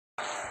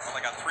Well,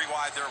 they got 3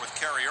 wide there with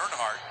Kerry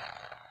Earnhardt.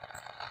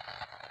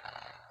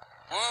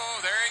 Whoa,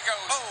 there he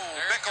goes.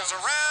 Oh, Bickles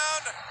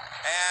around,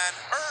 and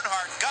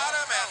Earnhardt got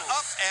him, and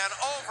up and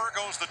over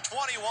goes the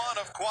 21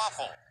 of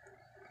Quaffle.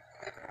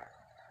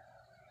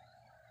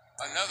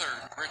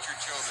 Another Richard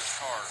Childress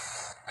car,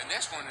 and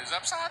this one is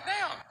upside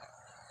down.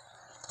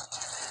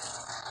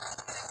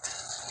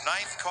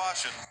 9th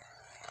caution,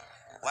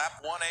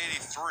 lap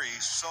 183,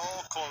 so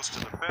close to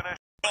the finish.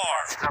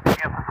 Up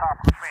against the top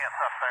of the fence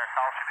up there.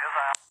 Caution is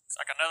out. It's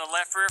like another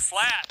left rear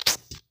flat.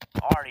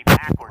 Already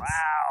backwards.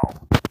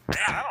 Wow.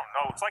 Man, I don't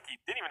know. It's like he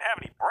didn't even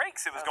have any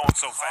brakes. It was going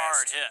so fast.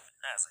 Hard hit.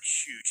 That's a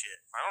huge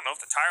hit. I don't know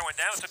if the tire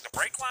went down and took the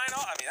brake line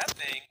off. I mean, that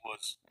thing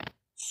was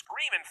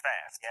screaming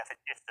fast. Yeah,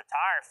 if the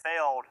tire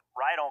failed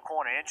right on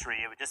corner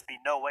entry, it would just be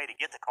no way to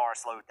get the car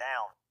slowed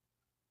down.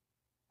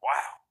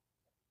 Wow.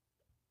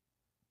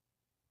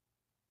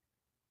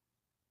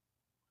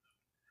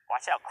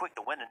 Watch how quick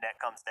the window net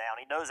comes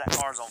down. He knows that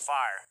car's on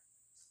fire.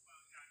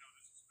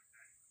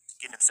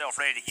 Getting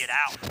himself ready to get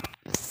out.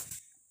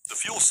 The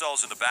fuel cell's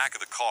in the back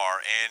of the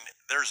car, and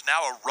there's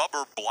now a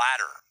rubber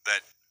bladder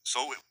that,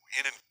 so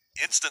in an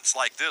instance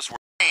like this, where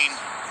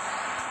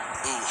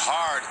Ooh,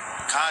 hard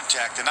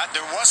contact, and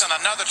there wasn't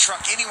another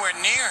truck anywhere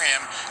near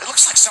him. It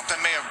looks like something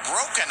may have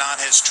broken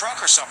on his truck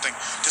or something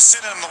to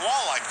sit in the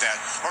wall like that.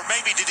 Or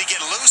maybe did he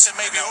get loose and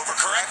maybe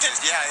overcorrected?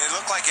 Yeah, it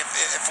looked like if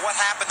what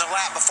happened the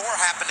lap before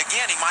happened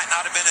again, he might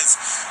not have been as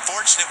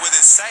fortunate with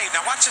his save.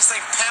 Now watch this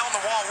thing pound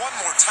the wall one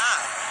more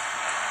time.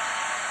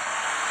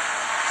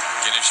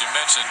 again, as you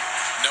mentioned,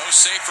 no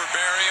safer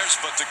barriers,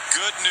 but the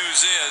good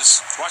news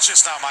is... Watch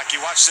this now, Mikey.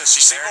 Watch this.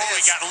 You see,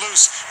 he got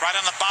loose right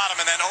on the bottom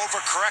and then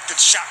overcorrected,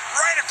 shot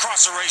right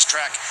across the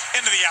racetrack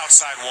into the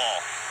outside wall.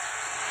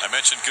 I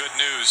mentioned good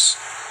news.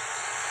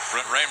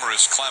 Brent Raymer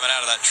is climbing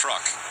out of that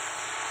truck.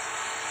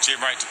 See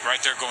him right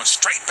there going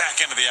straight back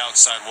into the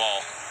outside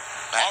wall.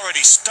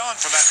 Already stunned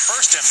from that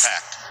first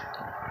impact.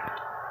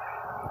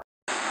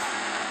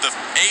 The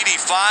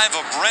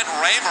 85 of Brent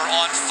Raymer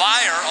on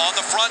fire on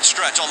the front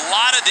stretch. A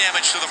lot of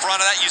damage to the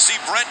front of that. You see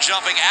Brent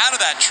jumping out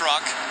of that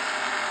truck.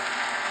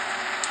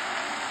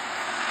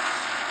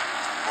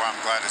 Boy,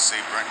 I'm glad to see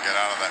Brent get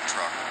out of that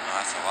truck.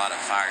 Oh, that's a lot of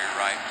fire. You're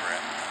right,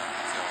 Brent.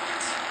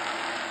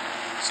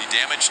 See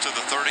damage to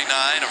the 39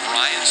 of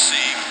Ryan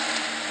Sieg.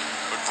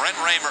 But Brent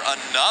Raymer,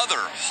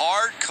 another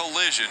hard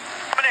collision.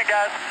 Come in,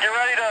 guys. Get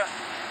ready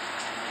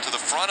to the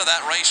front of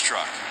that race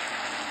truck.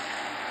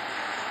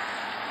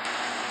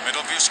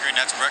 Middle view screen,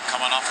 that's Brett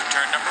coming off of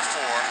turn number 4.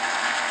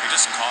 He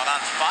just caught on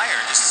fire,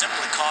 just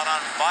simply caught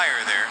on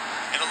fire there.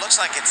 And it looks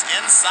like it's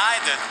inside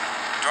the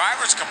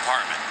driver's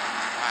compartment.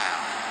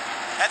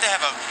 Wow. Had to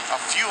have a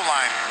fuel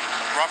line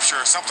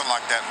rupture or something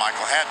like that,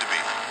 Michael. Had to be.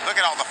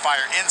 Look at all the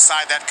fire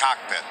inside that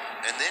cockpit.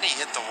 And then he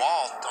hit the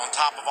wall on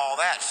top of all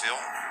that, Phil.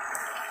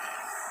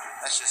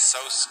 That's just so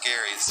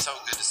scary. It's so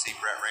good to see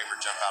Brett Raymer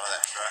jump out of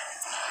that truck.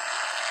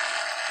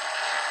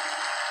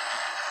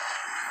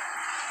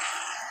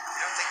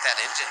 You don't think that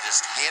engine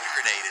just hand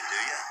grenaded, do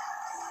you?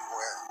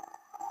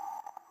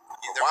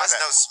 There was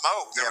no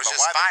smoke. There was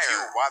just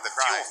fire. Why the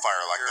fuel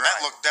fire like that?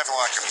 That looked definitely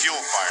like a fuel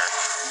fire.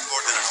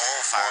 More than an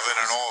oil fire. More than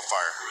an oil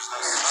fire. There was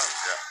no smoke.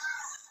 Yeah.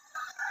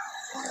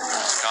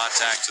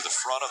 Contact to the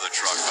front of the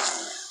truck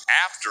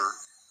after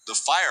the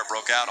fire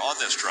broke out on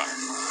this truck.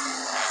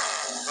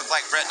 Looked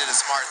like Brett did a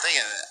smart thing.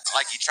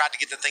 Like he tried to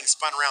get the thing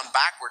spun around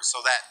backwards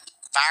so that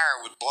fire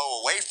would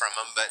blow away from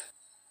him, but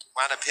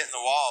wound up hitting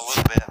the wall a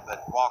little bit,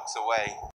 but walks away.